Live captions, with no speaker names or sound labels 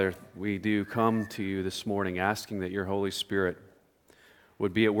We do come to you this morning asking that your Holy Spirit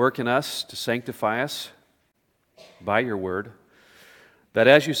would be at work in us to sanctify us by your word. That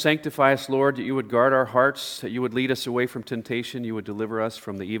as you sanctify us, Lord, that you would guard our hearts, that you would lead us away from temptation, you would deliver us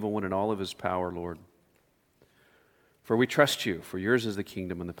from the evil one and all of his power, Lord. For we trust you, for yours is the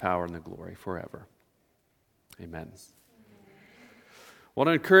kingdom and the power and the glory forever. Amen. I want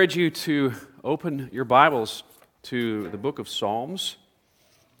to encourage you to open your Bibles to the book of Psalms.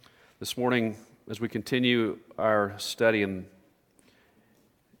 This morning, as we continue our study in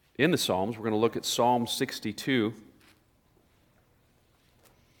the Psalms, we're going to look at Psalm 62.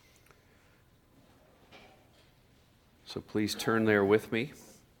 So please turn there with me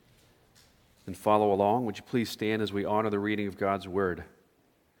and follow along. Would you please stand as we honor the reading of God's Word?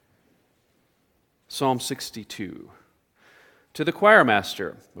 Psalm 62. To the choir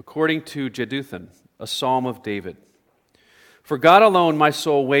master, according to Jeduthun, a psalm of David. For God alone my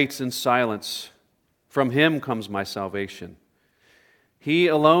soul waits in silence. From him comes my salvation. He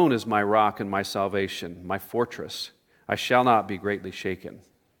alone is my rock and my salvation, my fortress. I shall not be greatly shaken.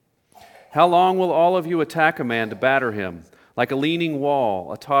 How long will all of you attack a man to batter him, like a leaning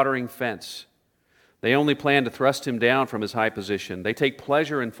wall, a tottering fence? They only plan to thrust him down from his high position. They take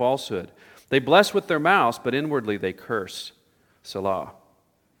pleasure in falsehood. They bless with their mouths, but inwardly they curse. Selah.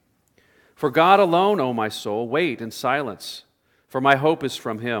 For God alone, O my soul, wait in silence, for my hope is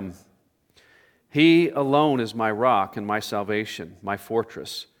from him. He alone is my rock and my salvation, my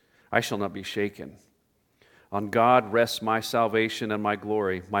fortress. I shall not be shaken. On God rests my salvation and my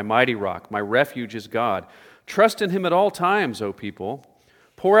glory, my mighty rock, my refuge is God. Trust in him at all times, O people.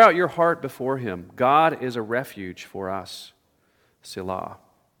 Pour out your heart before him. God is a refuge for us. Selah.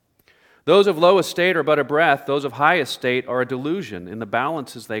 Those of low estate are but a breath. Those of high estate are a delusion. In the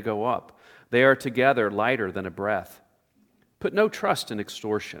balance as they go up, they are together lighter than a breath. Put no trust in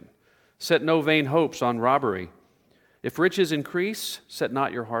extortion. Set no vain hopes on robbery. If riches increase, set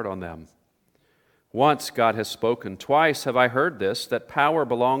not your heart on them. Once God has spoken, twice have I heard this, that power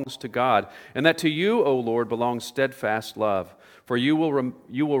belongs to God, and that to you, O Lord, belongs steadfast love. For you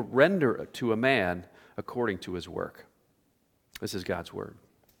will render to a man according to his work. This is God's word.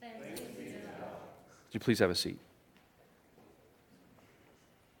 Would you please have a seat?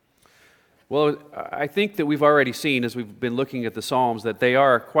 Well, I think that we've already seen, as we've been looking at the Psalms, that they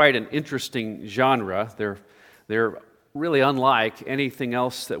are quite an interesting genre. They're really unlike anything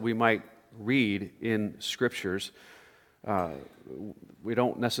else that we might read in Scriptures. We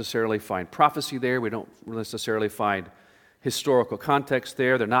don't necessarily find prophecy there. We don't necessarily find historical context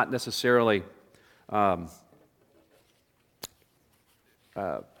there. They're not necessarily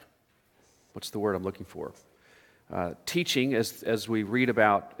what's the word I'm looking for? Teaching, as we read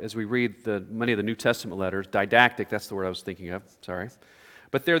many of the New Testament letters. Didactic, that's the word I was thinking of, sorry.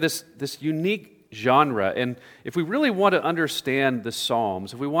 But they're this unique genre, and if we really want to understand the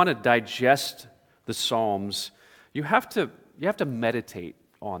Psalms, if we want to digest the Psalms, you have to meditate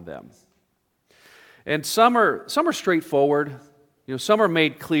on them. And some are straightforward, some are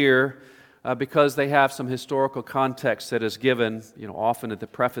made clear because they have some historical context that is given, often at the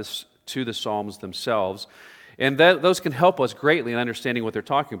preface to the Psalms themselves. And those can help us greatly in understanding what they're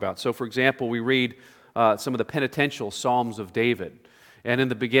talking about. So, for example, we read some of the penitential Psalms of David. And in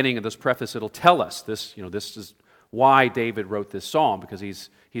the beginning of this preface, it'll tell us this is why David wrote this psalm, because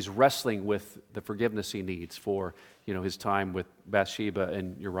he's wrestling with the forgiveness he needs for his time with Bathsheba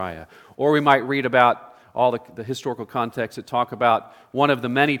and Uriah. Or we might read about all the historical context that talk about one of the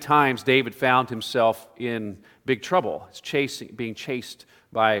many times David found himself in big trouble. Being chased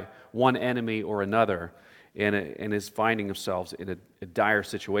by one enemy or another, and is finding themselves in a dire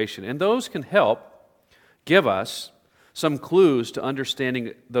situation. And those can help give us some clues to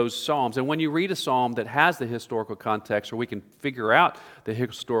understanding those psalms. And when you read a psalm that has the historical context, or we can figure out the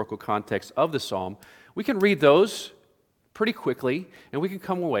historical context of the psalm, we can read those pretty quickly, and we can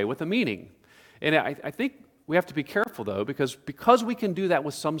come away with a meaning. And I think we have to be careful, though, because we can do that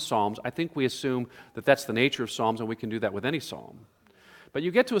with some psalms, I think we assume that that's the nature of psalms, and we can do that with any psalm. But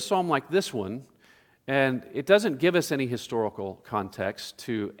you get to a psalm like this one, and it doesn't give us any historical context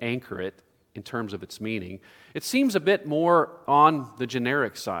to anchor it in terms of its meaning. It seems a bit more on the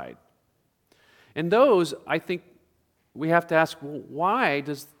generic side. And those, I think, we have to ask, well, why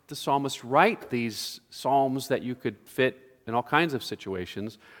does the psalmist write these psalms that you could fit in all kinds of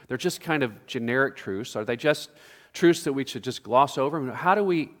situations? They're just kind of generic truths. Are they just truths that we should just gloss over? How do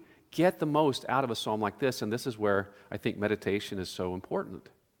we get the most out of a psalm like this? And this is where I think meditation is so important.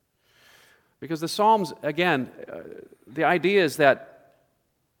 Because the Psalms, again, the idea is that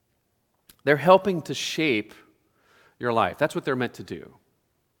they're helping to shape your life. That's what they're meant to do.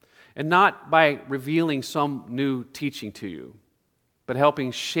 And not by revealing some new teaching to you, but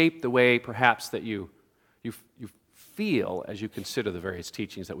helping shape the way perhaps that you feel as you consider the various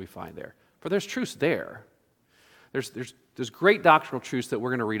teachings that we find there. For there's truths there. There's great doctrinal truths that we're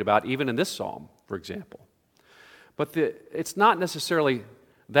going to read about, even in this psalm, for example. But it's not necessarily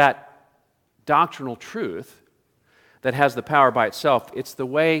that doctrinal truth that has the power by itself. It's the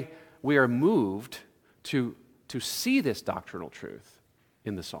way we are moved to see this doctrinal truth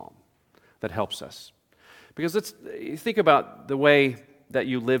in the psalm that helps us. Because you think about the way that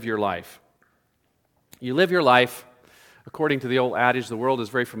you live your life. You live your life according to the old adage the world is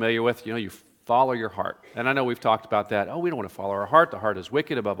very familiar with, you follow your heart. And I know we've talked about that. Oh, we don't want to follow our heart. The heart is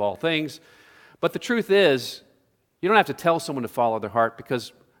wicked above all things. But the truth is, you don't have to tell someone to follow their heart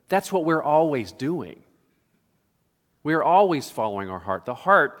because that's what we're always doing. We're always following our heart. The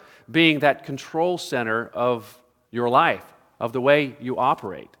heart being that control center of your life, of the way you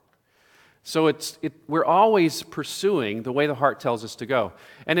operate. So we're always pursuing the way the heart tells us to go.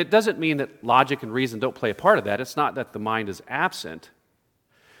 And it doesn't mean that logic and reason don't play a part of that. It's not that the mind is absent.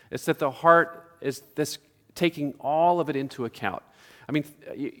 It's that the heart is taking all of it into account. I mean,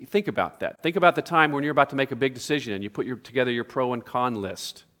 think about that. Think about the time when you're about to make a big decision and you put together your pro and con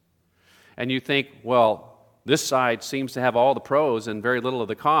list. And you think, well, this side seems to have all the pros and very little of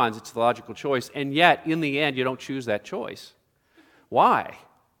the cons. It's the logical choice. And yet, in the end, you don't choose that choice. Why?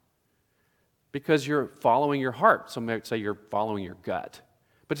 Because you're following your heart. Some might say you're following your gut.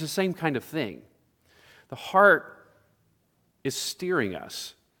 But it's the same kind of thing. The heart is steering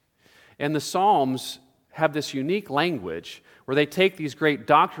us. And the Psalms have this unique language where they take these great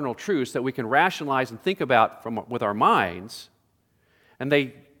doctrinal truths that we can rationalize and think about with our minds, and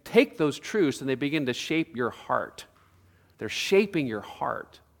they take those truths and they begin to shape your heart. They're shaping your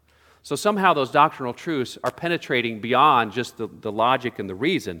heart. So somehow those doctrinal truths are penetrating beyond just the logic and the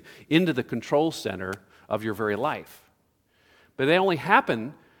reason into the control center of your very life. But they only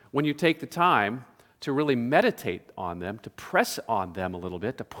happen when you take the time to really meditate on them, to press on them a little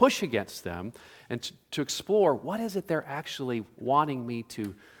bit, to push against them, and to explore what is it they're actually wanting me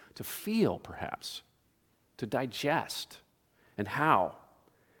to feel, perhaps, to digest, and how.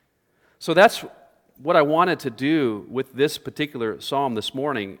 So that's what I wanted to do with this particular psalm this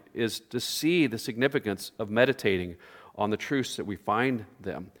morning, is to see the significance of meditating on the truths that we find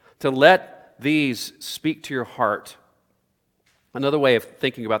them, to let these speak to your heart. Another way of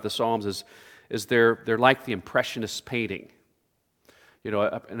thinking about the Psalms is they're like the Impressionist painting.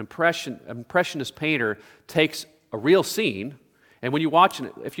 An Impressionist painter takes a real scene, and when you watch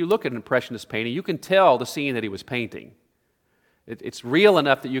it, if you look at an Impressionist painting, you can tell the scene that he was painting. It's real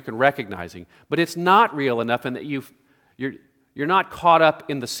enough that you can recognize him, but it's not real enough in that you're not caught up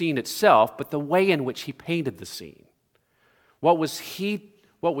in the scene itself, but the way in which he painted the scene. How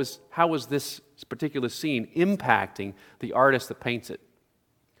was this particular scene impacting the artist that paints it?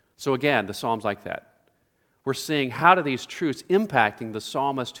 So again, the Psalms like that. We're seeing how do these truths impacting the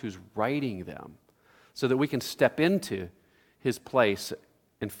psalmist who's writing them, so that we can step into his place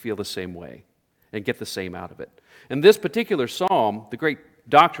and feel the same way and get the same out of it. In this particular psalm, the great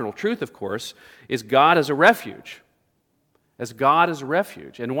doctrinal truth, of course, is God as a refuge. As God as a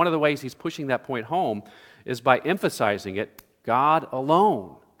refuge. And one of the ways he's pushing that point home is by emphasizing it, God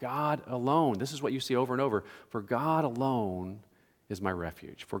alone. God alone. This is what you see over and over. For God alone is my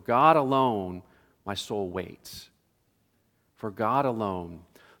refuge. For God alone my soul waits. For God alone.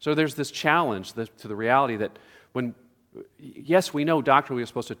 So there's this challenge to the reality that yes, we know doctrinally we're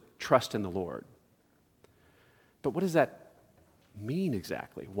supposed to trust in the Lord. But what does that mean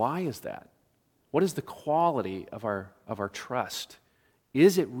exactly? Why is that? What is the quality of our trust?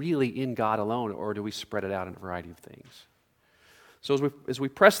 Is it really in God alone, or do we spread it out in a variety of things? So as we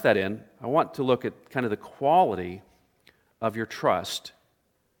press that in, I want to look at kind of the quality of your trust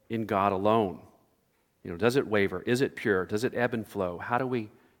in God alone. Does it waver? Is it pure? Does it ebb and flow? How do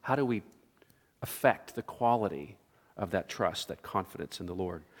we affect the quality of that trust, that confidence in the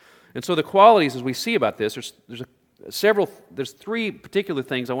Lord? And so the qualities, as we see about this, there's three particular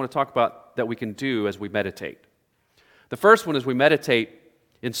things I want to talk about that we can do as we meditate. The first one is we meditate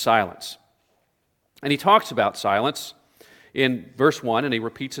in silence. And he talks about silence in verse 1, and he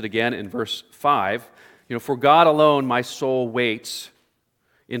repeats it again in verse 5. For God alone my soul waits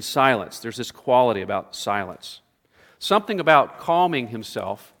in silence. There's this quality about silence. Something about calming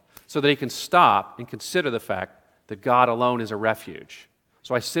himself so that he can stop and consider the fact that God alone is a refuge.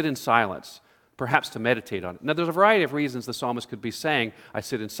 So I sit in silence, perhaps to meditate on it. Now, there's a variety of reasons the psalmist could be saying, I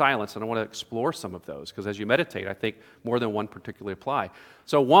sit in silence, and I want to explore some of those, because as you meditate, I think more than one particularly apply.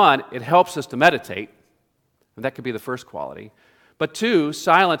 So one, it helps us to meditate, and that could be the first quality. But two,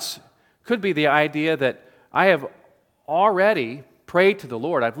 silence Could be the idea that I have already prayed to the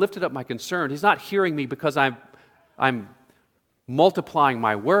Lord. I've lifted up my concern. He's not hearing me because I'm multiplying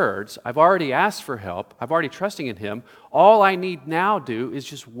my words. I've already asked for help. I've already trusting in Him. All I need now do is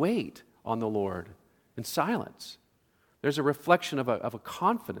just wait on the Lord in silence. There's a reflection of a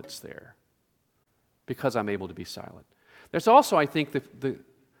confidence there because I'm able to be silent. There's also, I think, the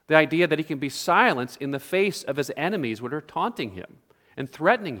idea that he can be silenced in the face of his enemies when they're taunting him and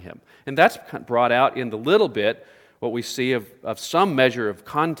threatening him. And that's brought out in the little bit what we see of some measure of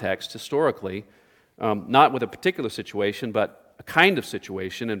context historically, not with a particular situation, but a kind of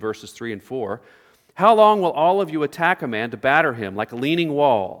situation in verses 3 and 4. How long will all of you attack a man to batter him like a leaning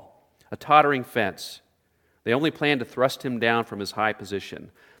wall, a tottering fence? They only plan to thrust him down from his high position.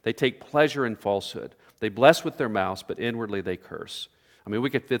 They take pleasure in falsehood. They bless with their mouths, but inwardly they curse. I mean,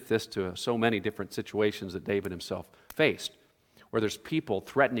 we could fit this to so many different situations that David himself faced, where there's people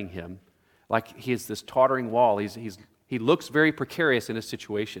threatening him like he is this tottering wall. He looks very precarious in his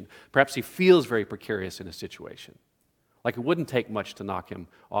situation. Perhaps he feels very precarious in his situation, like it wouldn't take much to knock him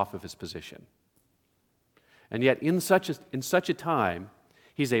off of his position. And yet, in such a time,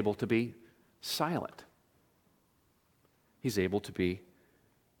 he's able to be silent. He's able to be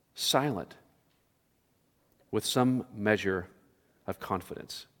silent with some measure of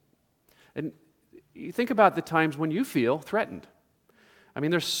confidence. And you think about the times when you feel threatened. I mean,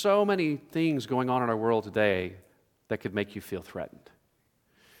 there's so many things going on in our world today that could make you feel threatened.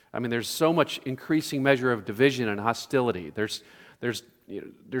 I mean, there's so much increasing measure of division and hostility. There's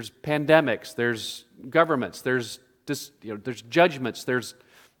pandemics, there's governments, there's judgments, there's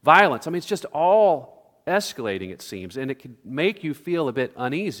violence. I mean, it's just all escalating, it seems, and it can make you feel a bit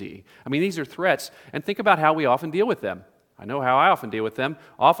uneasy. I mean, these are threats, and think about how we often deal with them. I know how I often deal with them.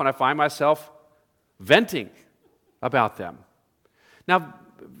 Often I find myself venting about them. Now,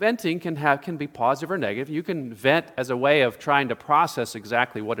 venting can be positive or negative. You can vent as a way of trying to process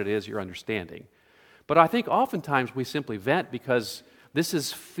exactly what it is you're understanding. But I think oftentimes we simply vent because this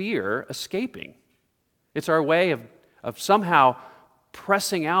is fear escaping. It's our way of somehow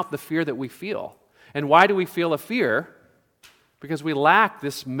pressing out the fear that we feel. And why do we feel a fear? Because we lack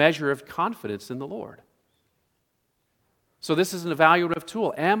this measure of confidence in the Lord. So this is an evaluative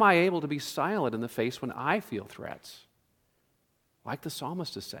tool. Am I able to be silent in the face when I feel threats? Like the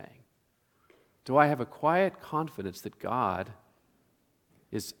psalmist is saying. Do I have a quiet confidence that God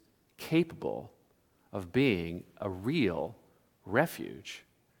is capable of being a real refuge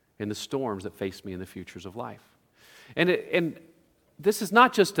in the storms that face me in the futures of life? And this is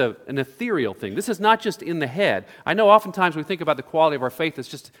not just an ethereal thing. This is not just in the head. I know oftentimes we think about the quality of our faith, it's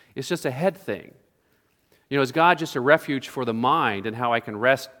just a head thing. You know, is God just a refuge for the mind and how I can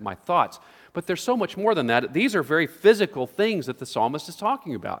rest my thoughts? But there's so much more than that. These are very physical things that the psalmist is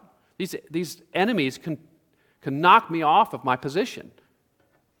talking about. These enemies can knock me off of my position.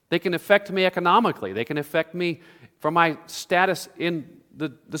 They can affect me economically. They can affect me from my status in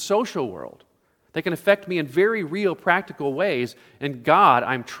the social world. They can affect me in very real, practical ways. And God,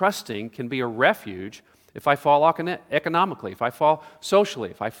 I'm trusting, can be a refuge if I fall economically, if I fall socially,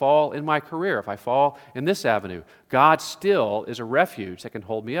 if I fall in my career, if I fall in this avenue. God still is a refuge that can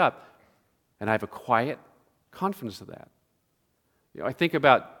hold me up. And I have a quiet confidence of that. You know, I think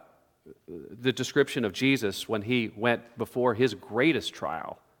about the description of Jesus when he went before his greatest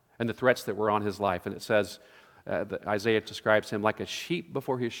trial and the threats that were on his life. And it says, that Isaiah describes him like a sheep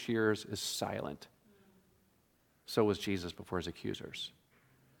before his shearers is silent. So was Jesus before his accusers.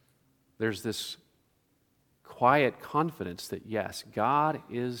 There's this quiet confidence that, yes, God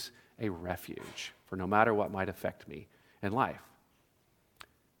is a refuge for no matter what might affect me in life.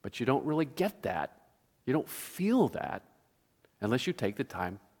 But you don't really get that. You don't feel that unless you take the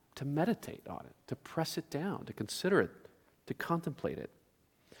time to meditate on it, to press it down, to consider it, to contemplate it.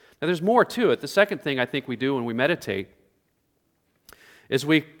 Now, there's more to it. The second thing I think we do when we meditate is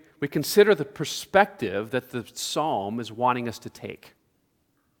we consider the perspective that the psalm is wanting us to take.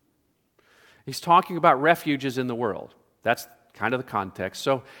 He's talking about refuges in the world. That's kind of the context.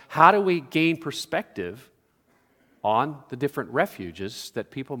 So how do we gain perspective on the different refuges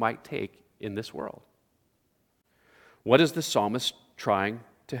that people might take in this world? What is the psalmist trying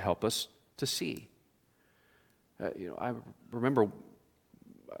to help us to see? I remember,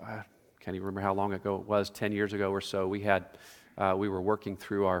 I can't even remember how long ago it was, 10 years ago or so, we were working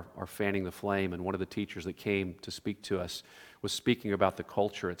through our Fanning the Flame, and one of the teachers that came to speak to us was speaking about the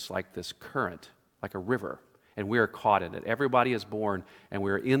culture. It's like this current, like a river, and we are caught in it. Everybody is born, and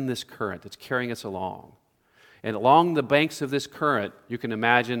we're in this current that's carrying us along. And along the banks of this current, you can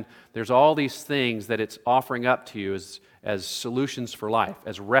imagine there's all these things that it's offering up to you as solutions for life,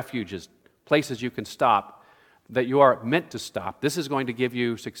 as refuges, places you can stop, that you are meant to stop. This is going to give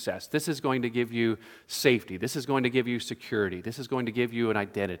you success. This is going to give you safety. This is going to give you security. This is going to give you an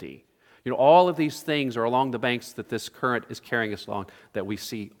identity. All of these things are along the banks that this current is carrying us along that we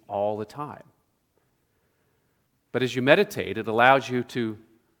see all the time. But as you meditate, it allows you to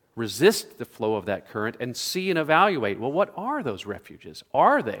resist the flow of that current and see and evaluate, well, what are those refuges?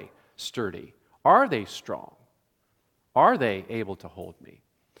 Are they sturdy? Are they strong? Are they able to hold me?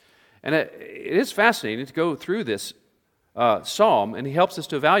 And it is fascinating to go through this psalm, and he helps us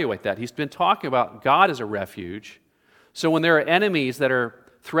to evaluate that. He's been talking about God as a refuge. So when there are enemies that are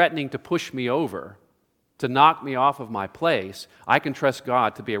threatening to push me over, to knock me off of my place, I can trust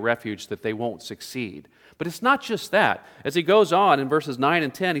God to be a refuge that they won't succeed. But it's not just that. As he goes on in verses 9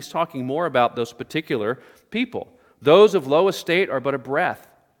 and 10, he's talking more about those particular people. Those of low estate are but a breath.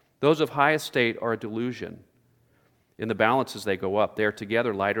 Those of high estate are a delusion. In the balance as they go up, they are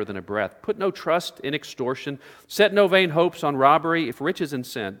together lighter than a breath. Put no trust in extortion. Set no vain hopes on robbery. If riches and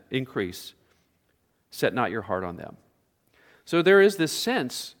sin increase, set not your heart on them. So there is this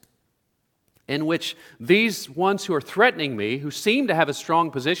sense in which these ones who are threatening me, who seem to have a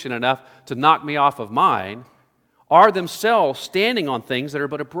strong position enough to knock me off of mine, are themselves standing on things that are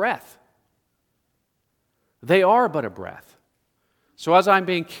but a breath. They are but a breath. So as I'm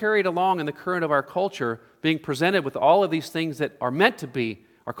being carried along in the current of our culture, being presented with all of these things that are meant to be,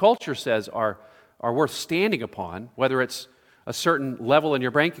 our culture says are worth standing upon, whether it's a certain level in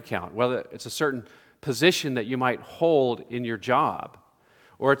your bank account, whether it's a certain position that you might hold in your job,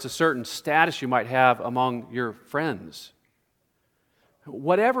 or it's a certain status you might have among your friends.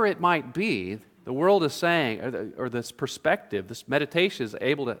 Whatever it might be, the world is saying, or this perspective, this meditation is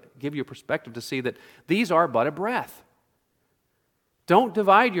able to give you a perspective to see that these are but a breath. Don't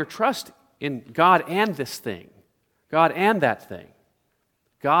divide your trust in God and this thing, God and that thing.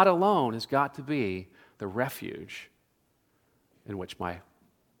 God alone has got to be the refuge in which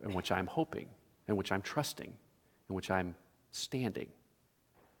I'm hoping, in which I'm trusting, in which I'm standing.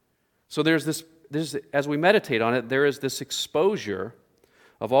 So there's this, as we meditate on it, there is this exposure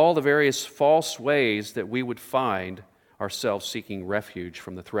of all the various false ways that we would find ourselves seeking refuge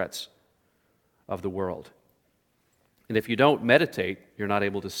from the threats of the world. And if you don't meditate, you're not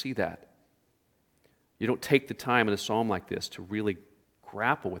able to see that. You don't take the time in a psalm like this to really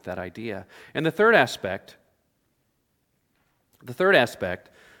grapple with that idea. And the third aspect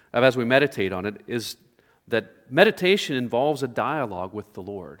of as we meditate on it is that meditation involves a dialogue with the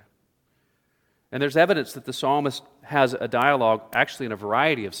Lord. And there's evidence that the psalmist has a dialogue actually in a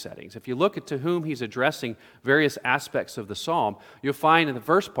variety of settings. If you look at to whom he's addressing various aspects of the psalm, you'll find in the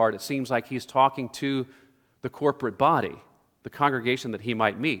first part it seems like he's talking to the corporate body, the congregation that he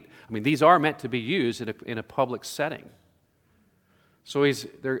might meet. I mean, these are meant to be used in a public setting. So it's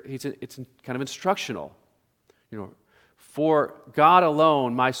kind of instructional. For God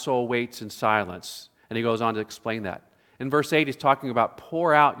alone my soul waits in silence. And he goes on to explain that. In verse 8, he's talking about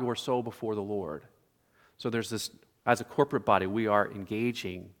pour out your soul before the Lord. So there's this, as a corporate body, we are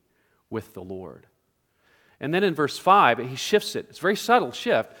engaging with the Lord. And then in verse 5, he shifts it. It's a very subtle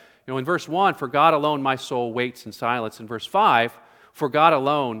shift. In verse 1, for God alone my soul waits in silence. In verse 5, for God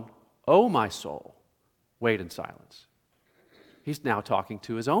alone, O my soul, wait in silence. He's now talking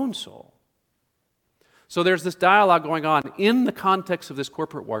to his own soul. So there's this dialogue going on in the context of this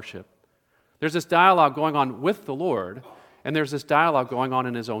corporate worship. There's this dialogue going on with the Lord, and there's this dialogue going on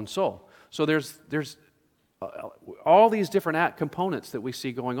in his own soul. So there's all these different components that we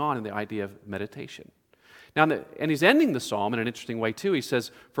see going on in the idea of meditation. Now, and he's ending the psalm in an interesting way too. He says,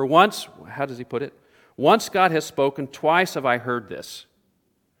 for once, how does he put it? Once God has spoken, twice have I heard this.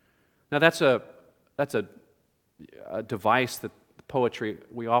 Now that's a device that poetry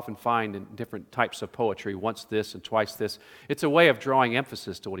we often find in different types of poetry, once this and twice this. It's a way of drawing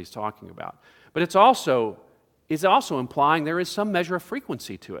emphasis to what he's talking about. But it's also implying there is some measure of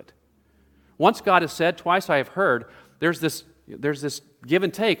frequency to it. Once God has said, twice I have heard, there's this give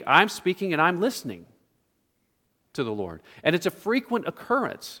and take. I'm speaking and I'm listening to the Lord. And it's a frequent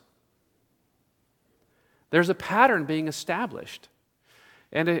occurrence. There's a pattern being established.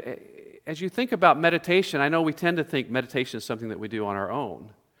 And as you think about meditation, I know we tend to think meditation is something that we do on our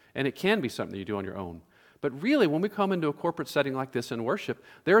own. And it can be something you do on your own. But really, when we come into a corporate setting like this in worship,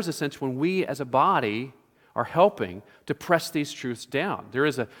 there is a sense when we as a body are helping to press these truths down.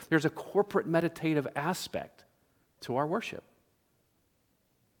 There's a corporate meditative aspect to our worship.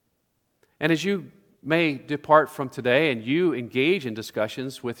 And as you may depart from today and you engage in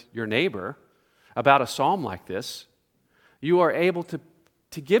discussions with your neighbor, about a psalm like this, you are able to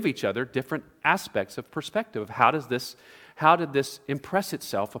give each other different aspects of perspective of how did this impress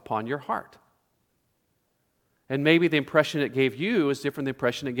itself upon your heart. And maybe the impression it gave you is different than the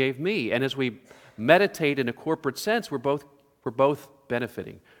impression it gave me. And as we meditate in a corporate sense, we're both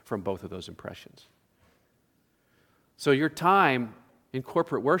benefiting from both of those impressions. So your time in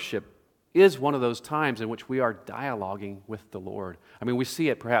corporate worship is one of those times in which we are dialoguing with the Lord. I mean, we see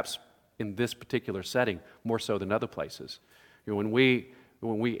it perhaps in this particular setting more so than other places. You know,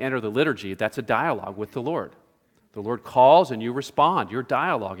 when we enter the liturgy, that's a dialogue with the Lord. The Lord calls and you respond. You're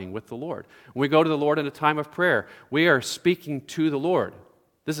dialoguing with the Lord. When we go to the Lord in a time of prayer, we are speaking to the Lord.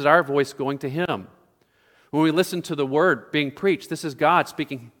 This is our voice going to Him. When we listen to the Word being preached, this is God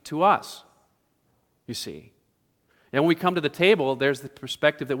speaking to us, you see. And when we come to the table, there's the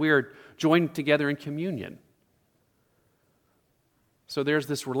perspective that we are joined together in communion. So there's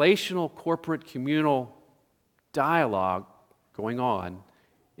this relational, corporate, communal dialogue going on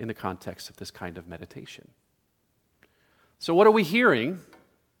in the context of this kind of meditation. So what are we hearing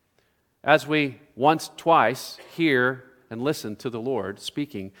as we once, twice hear and listen to the Lord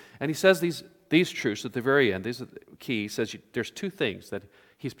speaking? And He says these truths at the very end. These are the key. He says there's two things that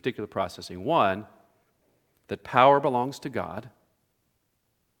He's particularly processing. One, that power belongs to God.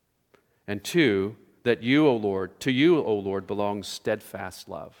 And two, that to you, O Lord, belongs steadfast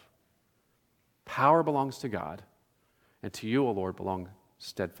love. Power belongs to God, and to you, O Lord, belongs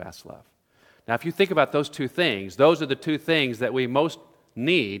steadfast love. Now, if you think about those two things, those are the two things that we most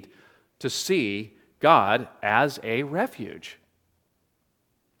need to see God as a refuge.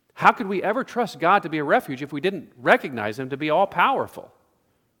 How could we ever trust God to be a refuge if we didn't recognize Him to be all-powerful?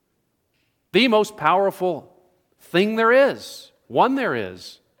 The most powerful thing there is, one there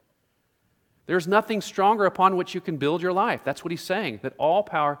is. There's nothing stronger upon which you can build your life. That's what He's saying, that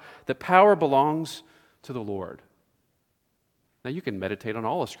power belongs to the Lord. Now, you can meditate on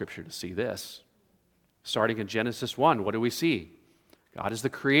all of Scripture to see this. Starting in Genesis 1, what do we see? God is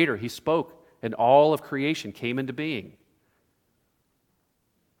the Creator. He spoke, and all of creation came into being.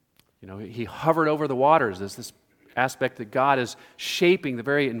 You know, He hovered over the waters. There's this aspect that God is shaping the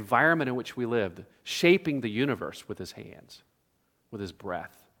very environment in which we live, shaping the universe with His hands, with His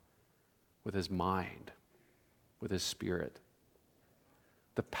breath, with His mind, with His Spirit.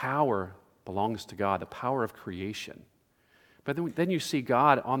 The power belongs to God, the power of creation. But then you see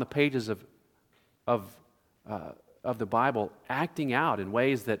God on the pages of the Bible acting out in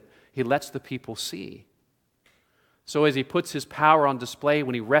ways that He lets the people see. So as He puts His power on display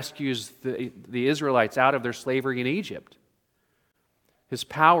when He rescues the Israelites out of their slavery in Egypt, His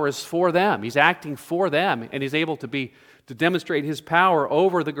power is for them. He's acting for them, and He's able to demonstrate His power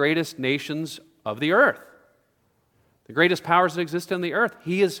over the greatest nations of the earth. The greatest powers that exist on the earth.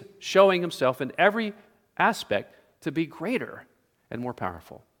 He is showing Himself in every aspect to be greater and more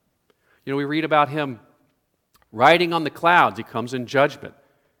powerful. You know, we read about Him riding on the clouds. He comes in judgment.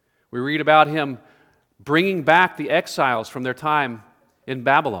 We read about Him bringing back the exiles from their time in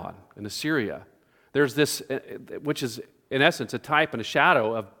Babylon, in Assyria. There's this, which is in essence a type and a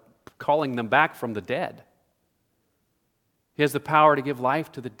shadow of calling them back from the dead. He has the power to give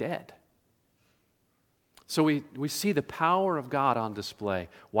life to the dead. So we see the power of God on display.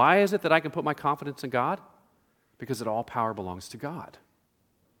 Why is it that I can put my confidence in God? Because all power belongs to God.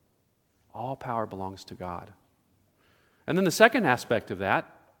 All power belongs to God. And then the second aspect of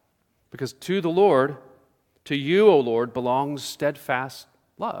that, because to the Lord, to you, O Lord, belongs steadfast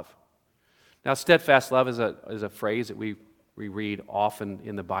love. Now, steadfast love is a phrase that we read often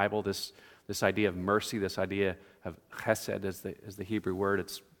in the Bible, this idea of mercy, this idea of chesed as the Hebrew word.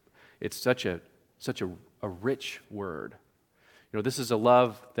 It's such a rich word. You know, this is a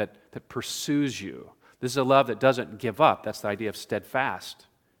love that pursues you. This is a love that doesn't give up. That's the idea of steadfast.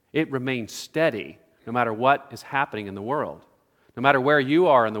 It remains steady no matter what is happening in the world. No matter where you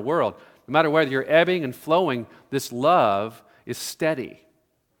are in the world, no matter whether you're ebbing and flowing, this love is steady.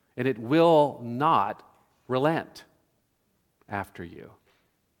 And it will not relent after you.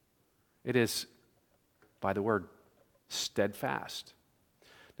 It is, by the word, steadfast.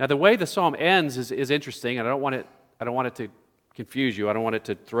 Now, the way the psalm ends is interesting, and I don't want it to confuse you. I don't want it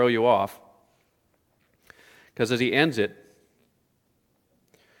to throw you off. Because as he ends it,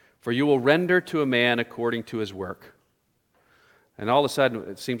 for you will render to a man according to his work. And all of a sudden,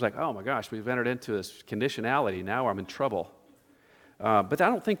 it seems like, oh my gosh, we've entered into this conditionality. Now I'm in trouble. But I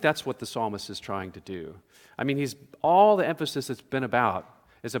don't think that's what the psalmist is trying to do. I mean, all the emphasis that's been about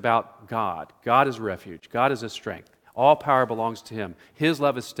is about God. God is a refuge. God is a strength. All power belongs to Him. His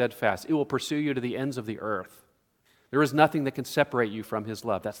love is steadfast. It will pursue you to the ends of the earth. There is nothing that can separate you from his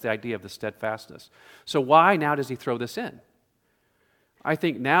love. That's the idea of the steadfastness. So why now does he throw this in? I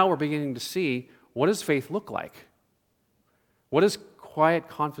think now we're beginning to see, what does faith look like? What does quiet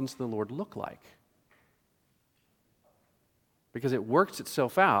confidence in the Lord look like? Because it works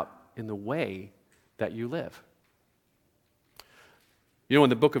itself out in the way that you live. You know, in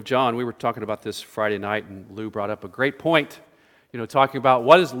the book of John, we were talking about this Friday night, and Lou brought up a great point, talking about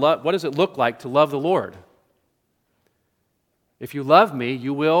what does it look like to love the Lord? If you love me,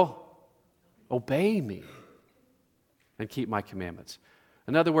 you will obey me and keep my commandments.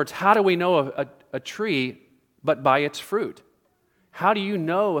 In other words, how do we know a tree but by its fruit? How do you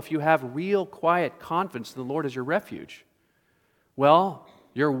know if you have real quiet confidence in the Lord as your refuge? Well,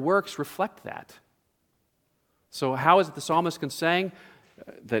 your works reflect that. So how is it the psalmist can sing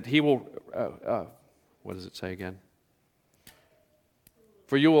that he will, what does it say again?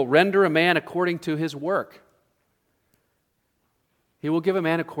 For you will render a man according to his work. He will give a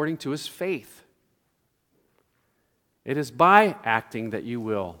man according to his faith. It is by acting that you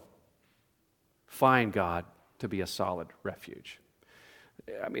will find God to be a solid refuge.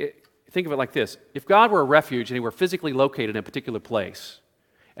 I mean, think of it like this. If God were a refuge and he were physically located in a particular place,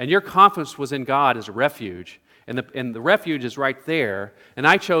 and your confidence was in God as a refuge, and the refuge is right there, and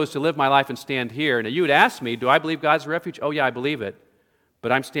I chose to live my life and stand here, and you would ask me, do I believe God's a refuge? Oh yeah, I believe it,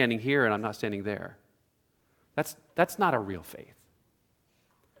 but I'm standing here and I'm not standing there. That's not a real faith.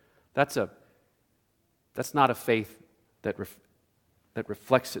 That's not a faith that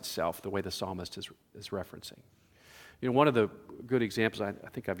reflects itself the way the psalmist is referencing. One of the good examples, I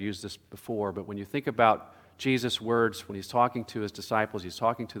think I've used this before, but when you think about Jesus' words, when he's talking to his disciples, he's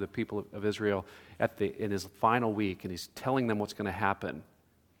talking to the people of Israel in his final week, and he's telling them what's going to happen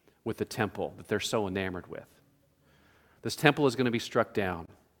with the temple that they're so enamored with. This temple is going to be struck down.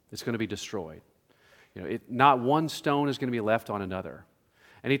 It's going to be destroyed. Not one stone is going to be left on another.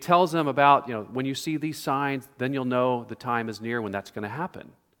 And he tells them about, when you see these signs, then you'll know the time is near when that's going to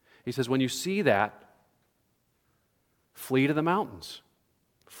happen. He says, when you see that, flee to the mountains.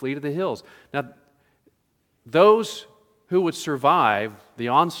 Flee to the hills. Now, those who would survive the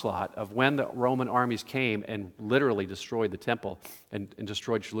onslaught of when the Roman armies came and literally destroyed the temple and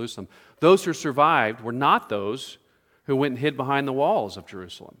destroyed Jerusalem, those who survived were not those who went and hid behind the walls of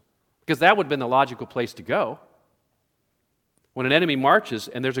Jerusalem, because that would have been the logical place to go. When an enemy marches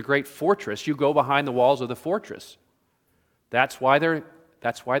and there's a great fortress, you go behind the walls of the fortress. That's why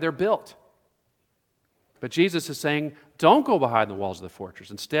they're built. But Jesus is saying, don't go behind the walls of the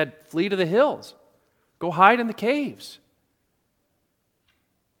fortress. Instead, flee to the hills. Go hide in the caves.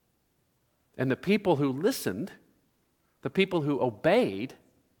 And the people who listened, the people who obeyed,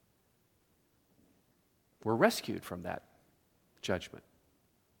 were rescued from that judgment.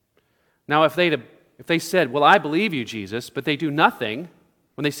 Now, if they said, well, I believe you, Jesus, but they do nothing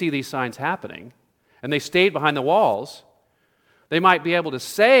when they see these signs happening, and they stayed behind the walls, they might be able to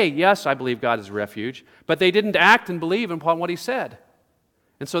say, yes, I believe God is a refuge, but they didn't act and believe upon what he said.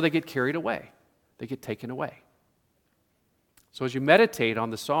 And so they get carried away. They get taken away. So as you meditate on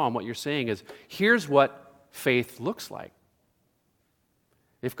the psalm, what you're saying is, here's what faith looks like.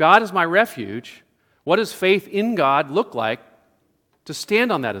 If God is my refuge, what does faith in God look like to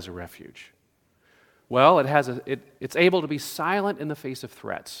stand on that as a refuge? Well, it's able to be silent in the face of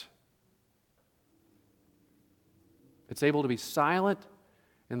threats. It's able to be silent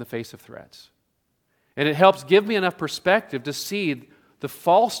in the face of threats. And it helps give me enough perspective to see the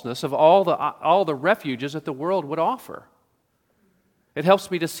falseness of all the refuges that the world would offer. It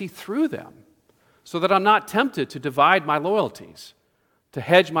helps me to see through them so that I'm not tempted to divide my loyalties, to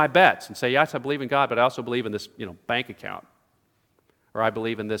hedge my bets and say, yes, I believe in God, but I also believe in this, bank account, or I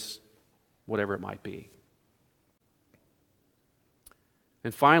believe in this, whatever it might be.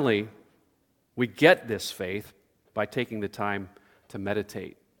 And finally, we get this faith by taking the time to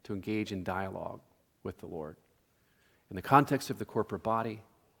meditate, to engage in dialogue with the Lord. In the context of the corporate body,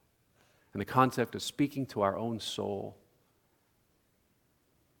 in the context of speaking to our own soul,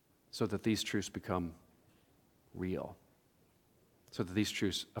 so that these truths become real, so that these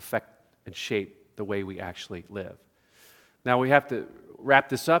truths affect and shape the way we actually live. Now we have to wrap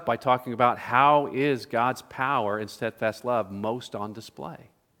this up by talking about how is God's power and steadfast love most on display.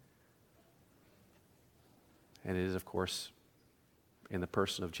 And it is, of course, in the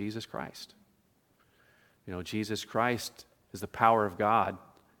person of Jesus Christ. Jesus Christ is the power of God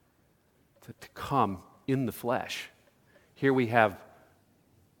to come in the flesh. Here we have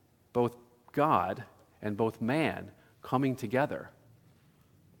both God and both man coming together.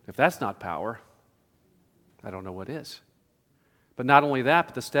 If that's not power, I don't know what is. But not only that,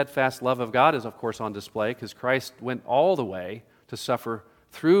 but the steadfast love of God is, of course, on display because Christ went all the way to suffer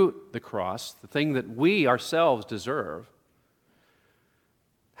through the cross, the thing that we ourselves deserve,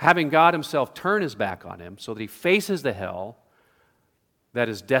 having God himself turn his back on him so that he faces the hell that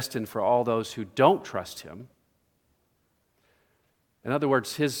is destined for all those who don't trust him. In other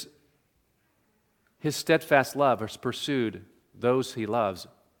words, his steadfast love has pursued those he loves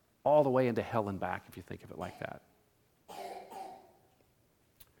all the way into hell and back, if you think of it like that.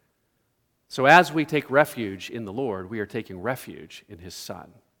 So as we take refuge in the Lord, we are taking refuge in his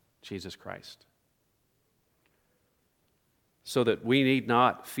Son, Jesus Christ. So that we need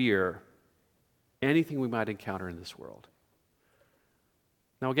not fear anything we might encounter in this world.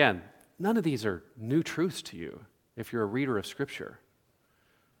 Now again, none of these are new truths to you if you're a reader of Scripture.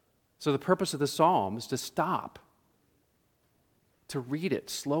 So the purpose of the psalm is to stop, to read it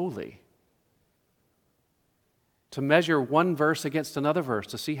slowly, to measure one verse against another verse,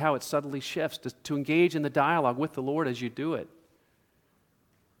 to see how it subtly shifts, to engage in the dialogue with the Lord as you do it,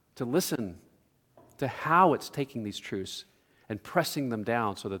 to listen to how it's taking these truths and pressing them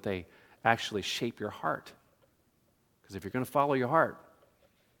down so that they actually shape your heart. Because if you're going to follow your heart,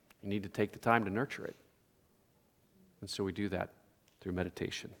 you need to take the time to nurture it. And so we do that through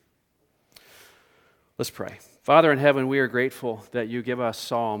meditation. Let's pray. Father in heaven, we are grateful that you give us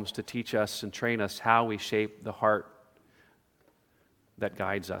psalms to teach us and train us how we shape the heart that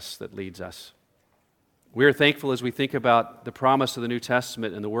guides us, that leads us. We are thankful as we think about the promise of the New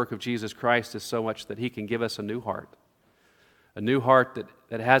Testament and the work of Jesus Christ is so much that he can give us a new heart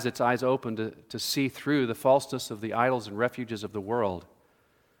that has its eyes open to see through the falseness of the idols and refuges of the world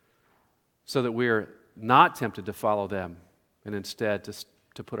so that we are not tempted to follow them and instead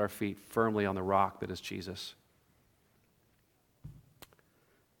to put our feet firmly on the rock that is Jesus.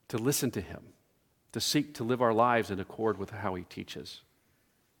 To listen to him, to seek to live our lives in accord with how he teaches.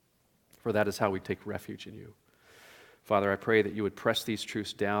 For that is how we take refuge in you. Father, I pray that you would press these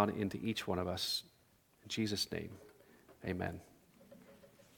truths down into each one of us. In Jesus' name, amen.